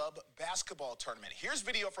a club basketball tournament. Here's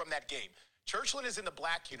video from that game. Churchland is in the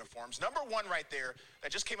black uniforms. Number one right there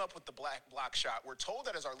that just came up with the black block shot. We're told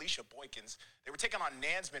that as Arlisha Boykins. They were taking on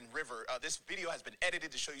Nansman River. This video has been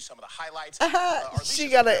edited to show you some of the highlights. She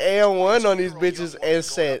got an and 1 on these bitches and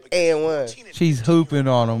said and 1. She's hooping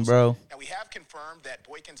on them, bro. And we have confirmed that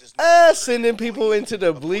Boykins is sending people into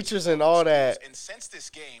the bleachers and all that. And since this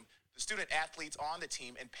game, the student athletes on the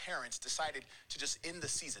team and parents decided to just end the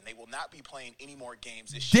season. They will not be playing any more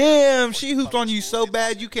games this year. Damn, she hooped on you so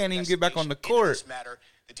bad you can't even get back on the court.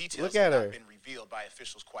 The details have not been revealed by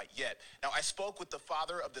officials quite yet. Now, I spoke with the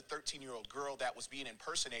father of the 13-year-old girl that was being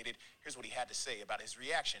impersonated. Here's what he had to say about his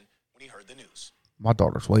reaction when he heard the news. My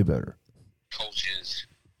daughter's way better. Coaches,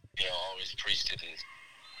 always preach to the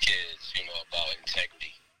kids, about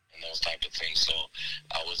integrity and those type of things. So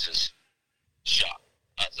I was just shocked.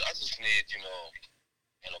 I just need,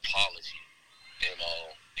 an apology,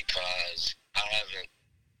 because I haven't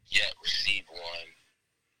yet received one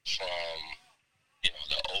from, the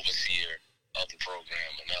overseer of the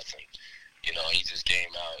program or nothing. He just came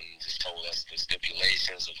out and just told us the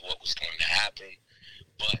stipulations of what was going to happen.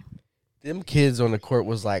 But them kids on the court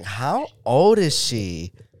was like, how old is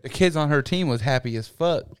she? The kids on her team was happy as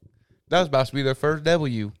fuck. That was about to be their first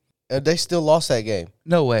W. They still lost that game.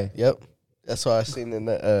 No way. Yep. That's what I seen in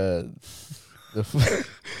the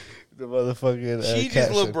motherfucking. She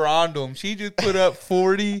just LeBron'd them. She just put up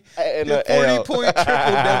 40 and 40-point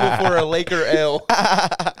triple-double for a Laker L.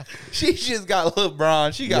 She just got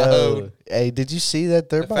LeBron. She got hoed. Hey, did you see that?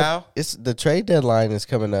 The foul? It's the trade deadline is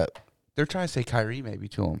coming up. They're trying to say Kyrie maybe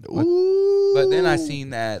to him. Ooh. But then I seen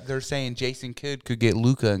that they're saying Jason Kidd could get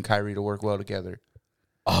Luka and Kyrie to work well together.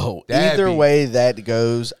 Oh, either way that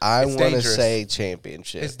goes, I want to say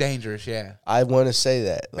championship. It's dangerous, yeah. I want to say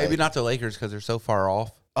that. Maybe not the Lakers because they're so far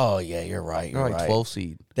off. Oh yeah, you're right. They're like 12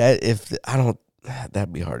 seed.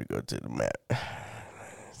 That'd be hard to go to the mat.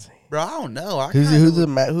 Bro, I don't know.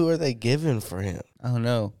 Who are they giving for him? I don't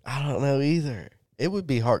know. I don't know either. It would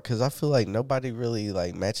be hard because I feel like nobody really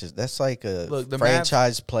matches. That's like a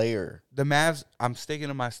franchise player. The Mavs, I'm sticking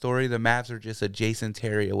to my story. The Mavs are just a Jason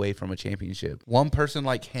Terry away from a championship. One person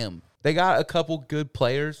like him. They got a couple good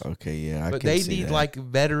players. Okay, yeah, but they need like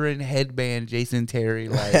veteran headband Jason Terry,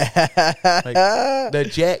 like the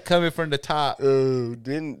jet coming from the top. Oh,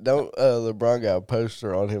 LeBron got a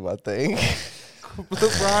poster on him? I think.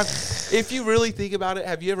 LeBron, if you really think about it,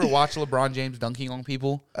 have you ever watched LeBron James dunking on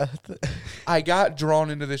people? I got drawn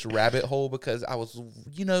into this rabbit hole because I was,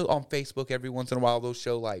 on Facebook every once in a while they'll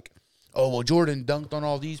show like, oh, well, Jordan dunked on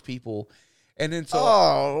all these people. And then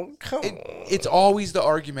it's always the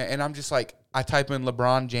argument. And I'm just like, I type in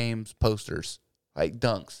LeBron James posters, like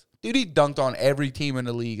dunks. Dude, he dunked on every team in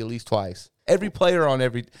the league at least twice. Every player on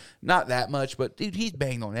not that much, but dude, he's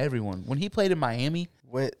banged on everyone. When he played in Miami.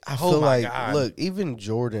 I feel God. Look, even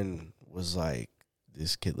Jordan was like,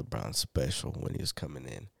 this kid LeBron's special when he was coming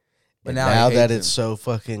in. But now that it's so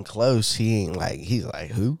fucking close, he's like,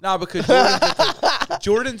 who? No, because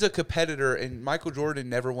Jordan's a competitor, and Michael Jordan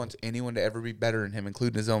never wants anyone to ever be better than him,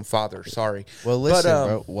 including his own father. Sorry. Well, listen,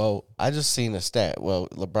 bro. Well, I just seen a stat. Well,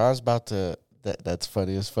 LeBron's about to that's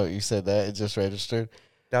funny as fuck. You said that. It just registered.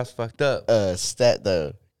 That's fucked up. Stat,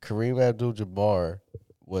 though. Kareem Abdul-Jabbar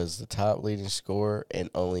was the top leading scorer and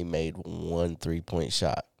only made one 3-point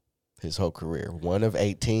shot his whole career. 1 of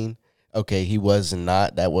 18. Okay, he was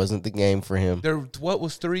not. That wasn't the game for him.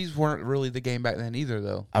 Threes weren't really the game back then either,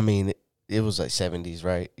 though. I mean, it was like 70s,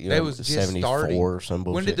 right? It was just 74 starting. Or some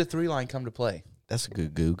bullshit. When did the 3-line come to play? That's a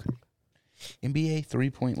good goog. NBA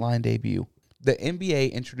 3-point line debut. The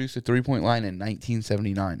NBA introduced a 3-point line in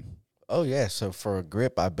 1979. Oh, yeah. So for a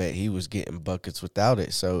grip, I bet he was getting buckets without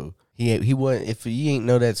it. So he wasn't. If you ain't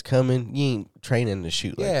know that's coming, you ain't training to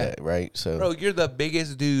shoot like that, right? So, bro, you're the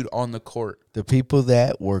biggest dude on the court. The people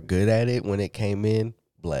that were good at it when it came in,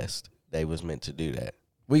 blessed. They was meant to do that.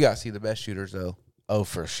 We got to see the best shooters, though. Oh,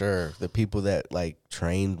 for sure. The people that,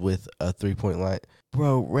 trained with a 3-point line.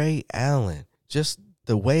 Bro, Ray Allen, just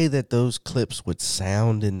the way that those clips would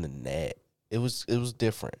sound in the net, it was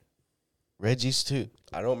different. Reggie's, too.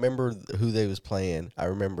 I don't remember who they was playing. I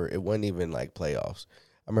remember it wasn't even, playoffs.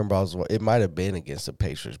 I remember it might have been against the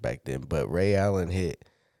Pacers back then, but Ray Allen hit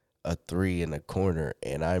a 3 in the corner,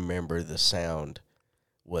 and I remember the sound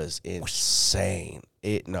was insane.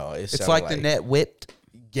 It's like the net whipped.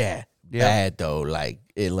 Yeah. Bad, though.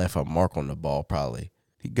 It left a mark on the ball, probably.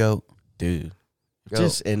 Dude.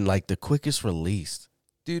 Just in, the quickest release.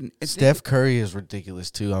 Dude. Steph Curry is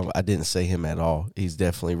ridiculous, too. I didn't say him at all. He's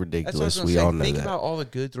definitely ridiculous. We all know that. Think about all the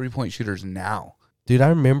good 3-point shooters now. Dude, I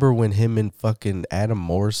remember when him and fucking Adam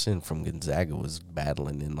Morrison from Gonzaga was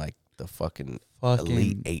battling in like the fucking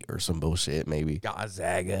Elite Eight or some bullshit, maybe.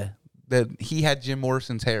 Gonzaga. That he had Jim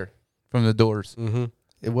Morrison's hair from the Doors.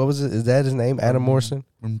 Mm-hmm. What was it? Is that his name? Adam Morrison?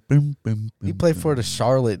 He played for the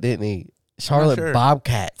Charlotte, didn't he? Charlotte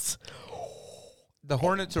Bobcats. The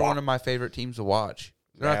Hornets are one of my favorite teams to watch.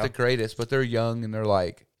 They're not the greatest, but they're young and they're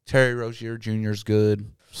like Terry Rozier Jr.'s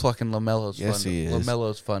good. Fucking LaMelo's Yes, fun. he is.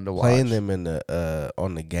 LaMelo's fun to watch. Playing them in the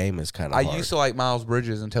on the game is kind of hard. I used to like Miles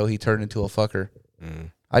Bridges until he turned into a fucker.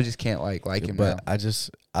 I just can't like him but now.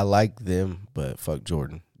 I like them, but fuck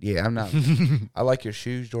Jordan. Yeah, I'm not. I like your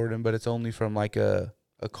shoes, Jordan, but it's only from like a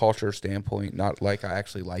culture standpoint, not like I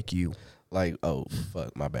actually like you. Like, oh,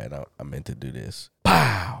 fuck, my bad. I meant to do this.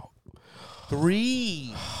 Pow!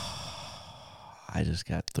 3. I just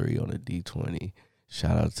got 3 on a D20.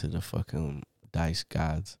 Shout out to the fucking dice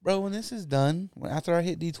gods. Bro, when this is done, after I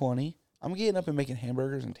hit D20, I'm getting up and making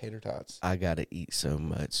hamburgers and tater tots. I gotta eat so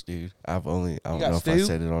much, dude. I don't know if stew? I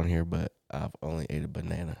said it on here, but I've only ate a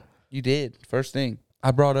banana. You did. First thing.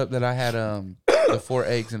 I brought up that I had the 4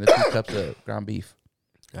 eggs and the 2 cups of ground beef.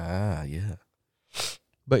 Ah, yeah.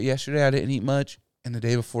 But yesterday I didn't eat much, and the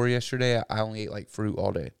day before yesterday I only ate like fruit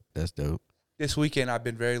all day. That's dope. This weekend I've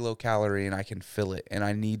been very low calorie and I can feel it, and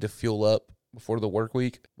I need to fuel up before the work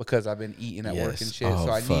week because I've been eating at work and shit. Oh,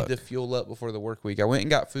 so I fuck. need to fuel up before the work week. I went and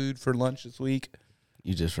got food for lunch this week.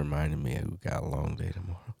 You just reminded me we got a long day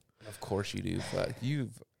tomorrow. Of course you do. Fuck.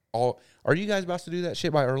 Are you guys about to do that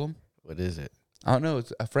shit by Earlham? What is it? I don't know.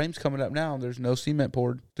 It's a frame's coming up now. There's no cement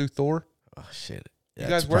poured through Thor. Oh, shit. You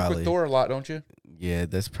guys work with Thor a lot, don't you? Yeah,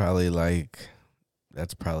 that's probably a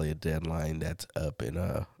deadline that's up in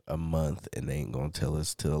a month, and they ain't gonna tell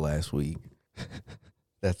us till the last week.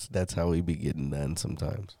 That's how we be getting done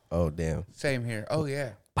sometimes. Oh, damn. Same here. Oh,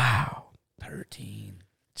 yeah. Wow. 13.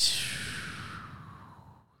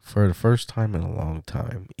 For the first time in a long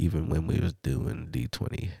time, even when we was doing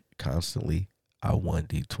D20 constantly, I won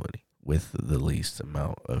D20 with the least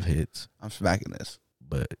amount of hits. I'm smacking this.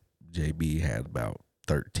 But JB had about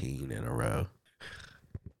 13 in a row.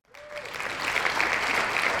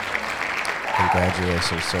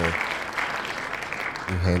 Congratulations, sir.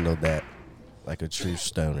 You handled that like a true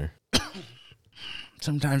stoner.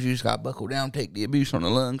 Sometimes you just got to buckle down, take the abuse on the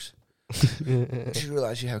lungs. Just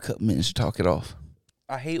realize you have a couple minutes to talk it off.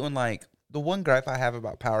 I hate when, like, the one gripe I have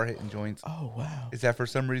about power hitting joints is that for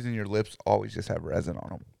some reason your lips always just have resin on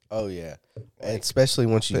them. Oh, yeah. And especially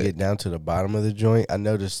once you get down to the bottom of the joint. I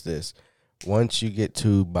noticed this. Once you get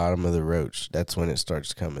to bottom of the roach, that's when it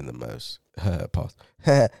starts coming the most. Pause.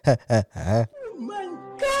 Oh my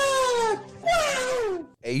God! Wow!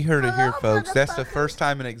 Hey, you heard it here, folks. That's the first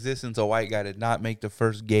time in existence a white guy did not make the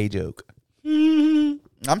first gay joke.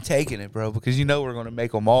 I'm taking it, bro, because you know we're going to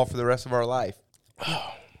make them all for the rest of our life.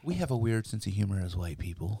 We have a weird sense of humor as white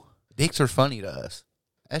people. Dicks are funny to us.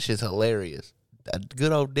 That shit's hilarious. That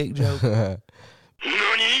good old dick joke. Hey,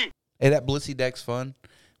 that Blissy deck's fun.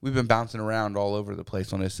 We've been bouncing around all over the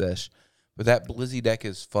place on this sesh. But that Blizzy deck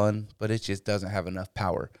is fun, but it just doesn't have enough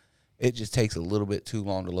power. It just takes a little bit too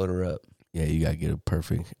long to load her up. Yeah, you got to get a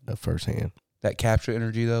perfect first hand. That capture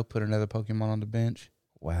energy, though, put another Pokemon on the bench.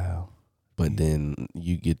 Wow. But then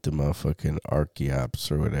you get the motherfucking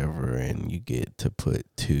Archeops or whatever, and you get to put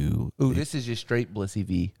 2. Ooh, this is just straight Blissey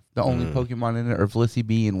V. The only Pokemon in it are Blissey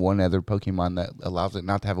B and one other Pokemon that allows it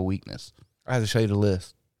not to have a weakness. I have to show you the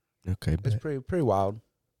list. Okay, It's pretty wild.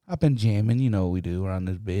 I've been jamming. You know what we do around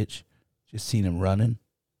this bitch. Just seen him running.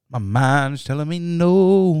 My mind's telling me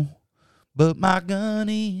no, but my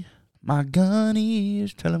gunny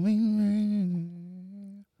is telling me.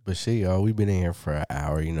 But shit, y'all, we've been in here for an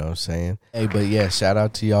hour, you know what I'm saying? Hey, but yeah, shout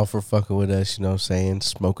out to y'all for fucking with us, you know what I'm saying?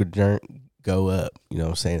 Smoke a joint, go up, you know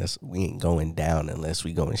what I'm saying? We ain't going down unless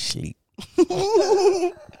we go and sleep.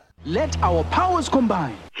 Let our powers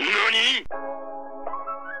combine.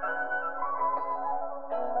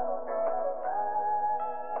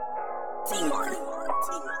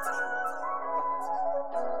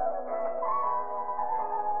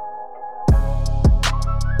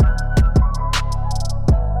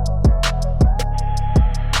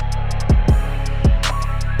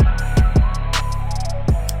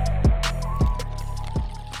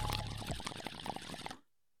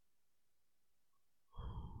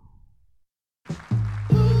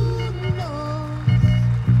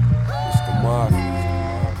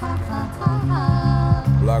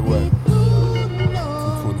 Blackway,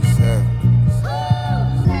 227,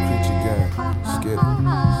 Creature Gang,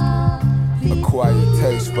 Skittle. Acquire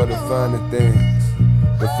taste for the finer things,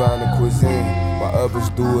 the finer cuisine. while others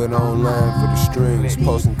do it online for the strings,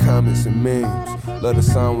 posting comments and memes. Love the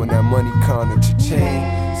sound when that money counter cha-ching.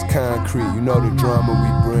 It's concrete, you know the drama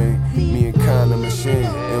we bring. Me and Kinda Machine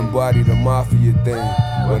embody the mafia thing.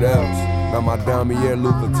 What else? Now my Damier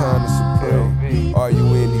Louboutin is supreme. Are you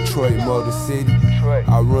in Detroit, Motor City?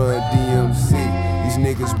 I run DMC. These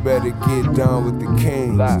niggas better get down with the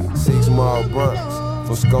kings. 6 Mile Bronx,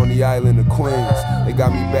 from Stony Island to Queens. They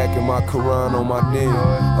got me back in my Quran on my dim.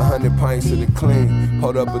 100 pints of the clean.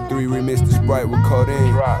 Hold up a 3, remix the Sprite with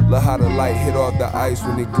codeine. Love how the light hit off the ice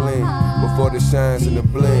when it gleam. Before the shines and the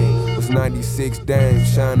bling was 96 Dame,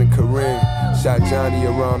 shining Kareem. Shot Johnny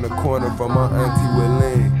around the corner from my auntie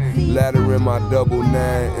Willene. Ladder in my double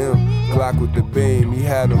 9M. Glock with the beam, he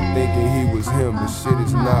had him thinking he was him, but shit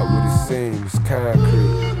is not what it seems.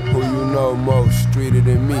 Concrete, who you know more streeter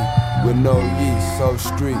than me, with no yeast, so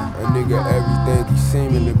street. A nigga everything he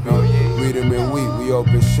seeming to be. Read him in wheat, we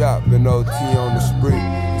open shop, and OT on the spree.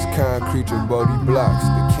 It's concrete, your Bodie Blocks,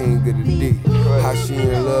 the king of the D. How she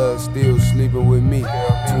in love, still sleeping with me.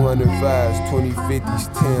 205s,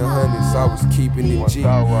 2050s, 1000s, I was keeping it G.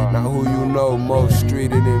 Now who you know more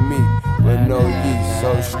streeter than me? With no yeast,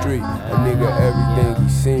 so street. A nigga everything he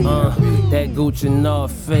seemed to be. That Gucci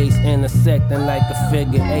North face intersecting like a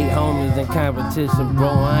figure 8 homies in competition, bro.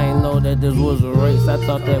 I ain't know that this was a race. I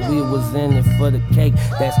thought that we was in it for the cake.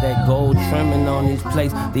 That's that gold trimming on these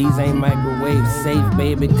plates. These ain't microwave safe,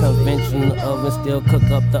 baby. Conventional oven still cook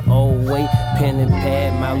up the old way. Pen and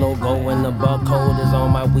pad, my logo and the barcode is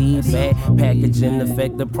on my weed bag. Packaging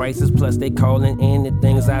affect the prices, plus they calling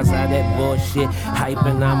anything's outside that bullshit.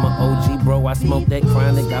 Hyping, I'm a OG, bro. I smoke that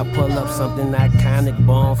chronic. I pull up something iconic,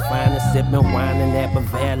 born fine and sipping wine in Napa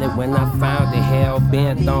Valley. When I found it, hell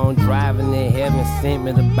bent on driving it. Heaven sent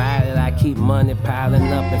me to buy it. I keep money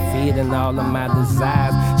piling up and feeding all of my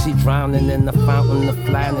desires. She drowning in the fountain of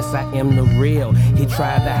flyness. I am the real. He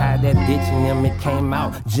tried to hide that bitch in him. It came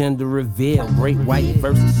out. Gender reveal. Great white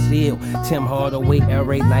versus seal. Tim Hardaway,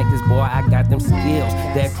 LA like this boy. I got them skills.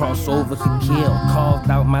 That crossover could kill. Carved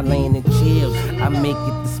out my lane and chills. I make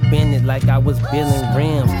it to spin it like I was billing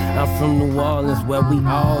rims. I'm from New Orleans where we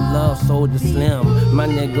all love Soulja Slim. My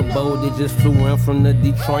nigga Bodie just flew in from the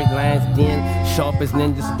Detroit Lions Den. Sharp as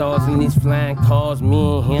ninja stars in these flying cars,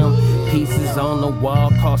 me and him. Pieces on the wall,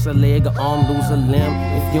 cost a leg, an arm, lose a limb.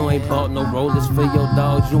 If you ain't bought no rollers for your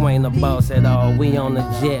dogs, you ain't a boss at all. We on the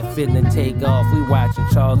jet, fitting to take off. We watching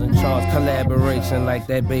Charles and Charles collaboration like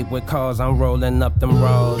that babe with cars. I'm rolling up them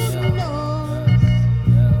raws.